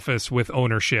front office, with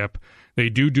ownership, they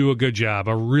do a good job,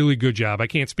 a really good job. I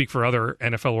can't speak for other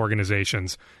NFL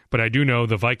organizations, but I do know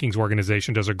the Vikings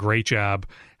organization does a great job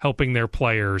helping their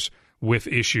players with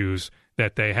issues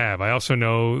that they have. I also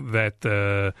know that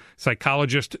the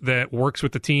psychologist that works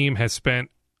with the team has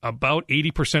spent about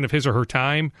 80% of his or her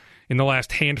time in the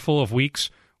last handful of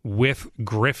weeks with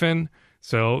Griffen.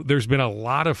 So there's been a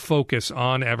lot of focus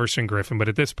on Everson Griffen, but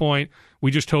at this point,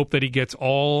 we just hope that he gets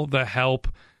all the help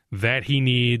that he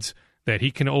needs, that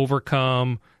he can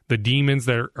overcome the demons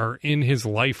that are in his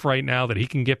life right now, that he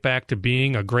can get back to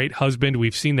being a great husband.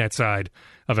 We've seen that side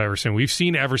of Everson. We've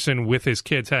seen Everson with his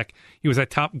kids. Heck, he was at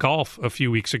Top Golf a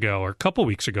few weeks ago, or a couple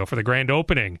weeks ago, for the grand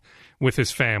opening with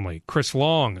his family. Chris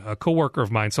Long, a coworker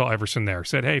of mine, saw Everson there,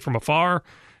 said, hey, from afar,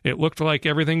 it looked like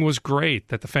everything was great,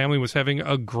 that the family was having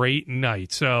a great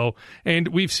night. So, and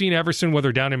we've seen Everson,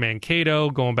 whether down in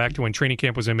Mankato, going back to when training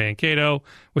camp was in Mankato,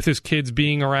 with his kids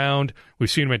being around.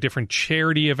 We've seen him at different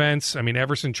charity events. I mean,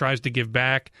 Everson tries to give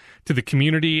back to the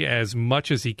community as much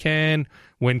as he can.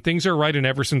 When things are right in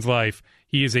Everson's life,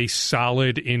 he is a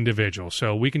solid individual.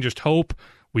 So we can just hope,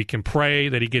 we can pray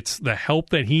that he gets the help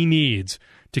that he needs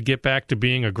to get back to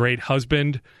being a great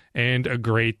husband and a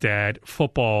great dad.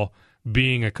 Football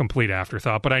being a complete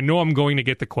afterthought. But I know I'm going to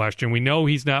get the question. We know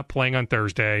he's not playing on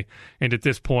Thursday. And at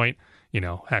this point,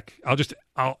 heck,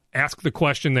 I'll ask the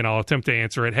question, then I'll attempt to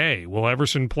answer it. Hey, will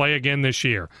Everson play again this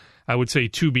year? I would say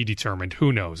to be determined.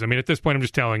 Who knows? I mean, at this point, I'm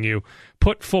just telling you,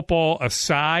 put football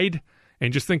aside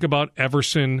and just think about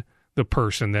Everson, the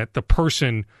person, that the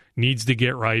person needs to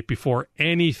get right before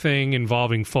anything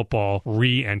involving football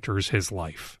re-enters his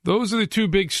life. Those are the two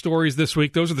big stories this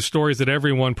week. Those are the stories that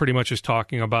everyone pretty much is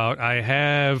talking about. I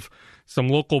have some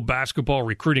local basketball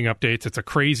recruiting updates. It's a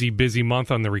crazy busy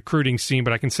month on the recruiting scene,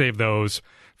 but I can save those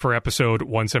for episode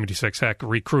 176. Heck,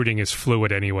 recruiting is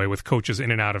fluid anyway, with coaches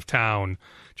in and out of town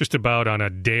just about on a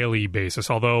daily basis.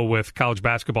 Although with college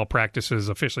basketball practices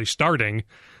officially starting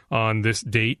on this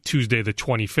date, Tuesday the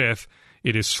 25th,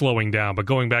 it is slowing down. But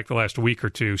going back the last week or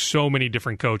two, so many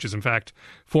different coaches. In fact,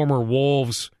 former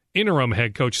Wolves interim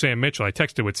head coach Sam Mitchell, I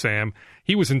texted with Sam,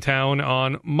 he was in town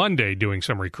on Monday doing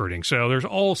some recruiting. So there's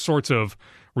all sorts of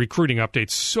recruiting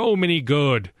updates. So many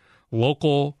good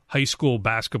local high school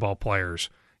basketball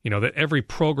players, that every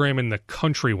program in the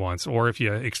country wants. Or if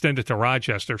you extend it to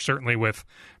Rochester, certainly with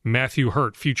Matthew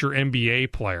Hurt, future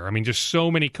NBA player. I mean, just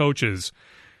so many coaches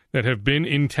that have been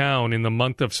in town in the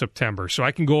month of September. So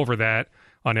I can go over that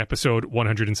on episode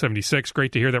 176.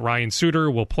 Great to hear that Ryan Suter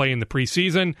will play in the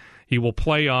preseason. He will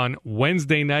play on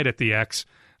Wednesday night at the X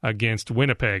against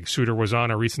Winnipeg. Suter was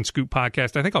on a recent Scoop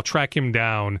podcast. I think I'll track him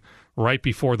down right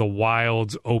before the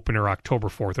Wilds opener October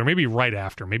 4th, or maybe right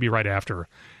after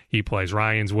he plays.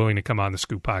 Ryan's willing to come on the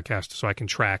Scoop podcast, so I can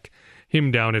track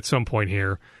him down at some point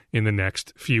here in the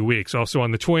next few weeks. Also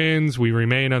on the Twins, we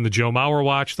remain on the Joe Mauer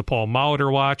watch, the Paul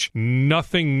Molitor watch.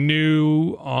 Nothing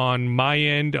new on my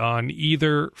end on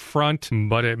either front,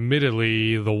 but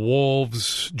admittedly, the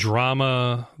Wolves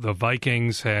drama, the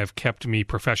Vikings have kept me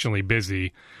professionally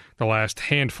busy the last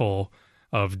handful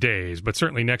of days, but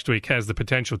certainly next week has the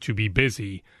potential to be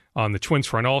busy on the Twins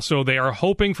front. Also, they are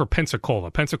hoping for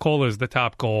Pensacola. Pensacola is the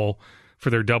top goal for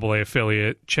their AA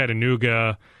affiliate.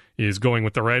 Chattanooga is going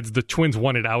with the Reds. The Twins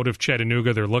wanted out of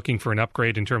Chattanooga. They're looking for an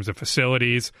upgrade in terms of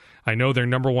facilities. I know their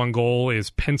number one goal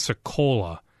is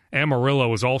Pensacola.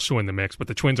 Amarillo is also in the mix, but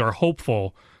the Twins are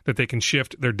hopeful that they can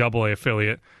shift their AA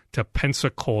affiliate to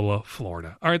Pensacola,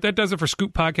 Florida. All right, that does it for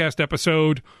Scoop Podcast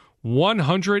episode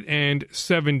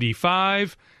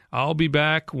 175. I'll be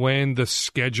back when the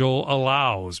schedule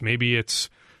allows. Maybe it's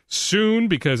soon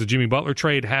because the Jimmy Butler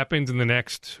trade happens in the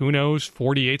next,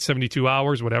 48, 72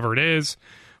 hours, whatever it is.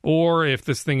 Or if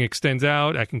this thing extends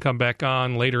out, I can come back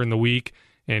on later in the week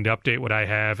and update what I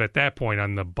have at that point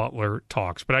on the Butler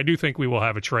talks. But I do think we will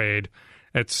have a trade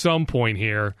at some point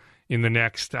here in the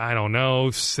next,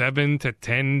 7 to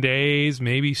 10 days,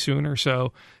 maybe sooner.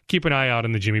 So keep an eye out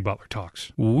on the Jimmy Butler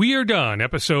talks. We are done.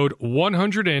 Episode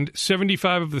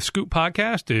 175 of the Scoop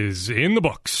Podcast is in the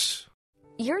books.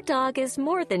 Your dog is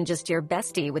more than just your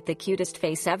bestie with the cutest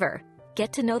face ever.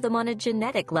 Get to know them on a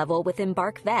genetic level with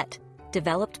Embark Vet.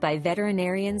 Developed by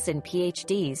veterinarians and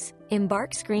PhDs,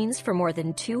 Embark screens for more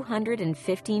than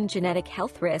 215 genetic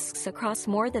health risks across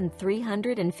more than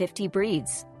 350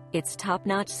 breeds. It's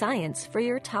top-notch science for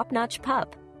your top-notch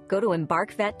pup. Go to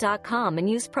EmbarkVet.com and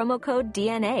use promo code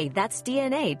DNA, that's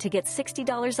DNA, to get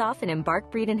 $60 off an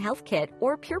Embark Breed and Health Kit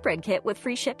or Purebred Kit with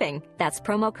free shipping. That's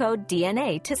promo code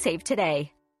DNA to save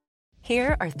today.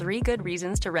 Here are 3 good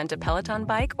reasons to rent a Peloton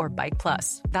bike or Bike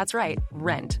Plus. That's right,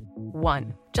 rent.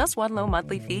 1. Just one low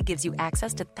monthly fee gives you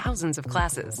access to thousands of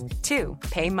classes. 2.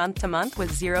 Pay month to month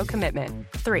with 0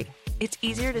 commitment. 3. It's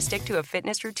easier to stick to a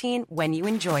fitness routine when you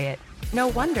enjoy it. No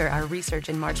wonder our research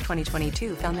in March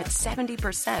 2022 found that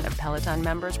 70% of Peloton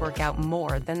members work out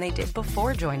more than they did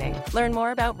before joining. Learn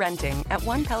more about renting at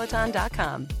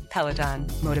onepeloton.com. Peloton,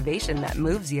 motivation that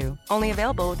moves you. Only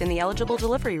available within the eligible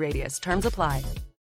delivery radius. Terms apply.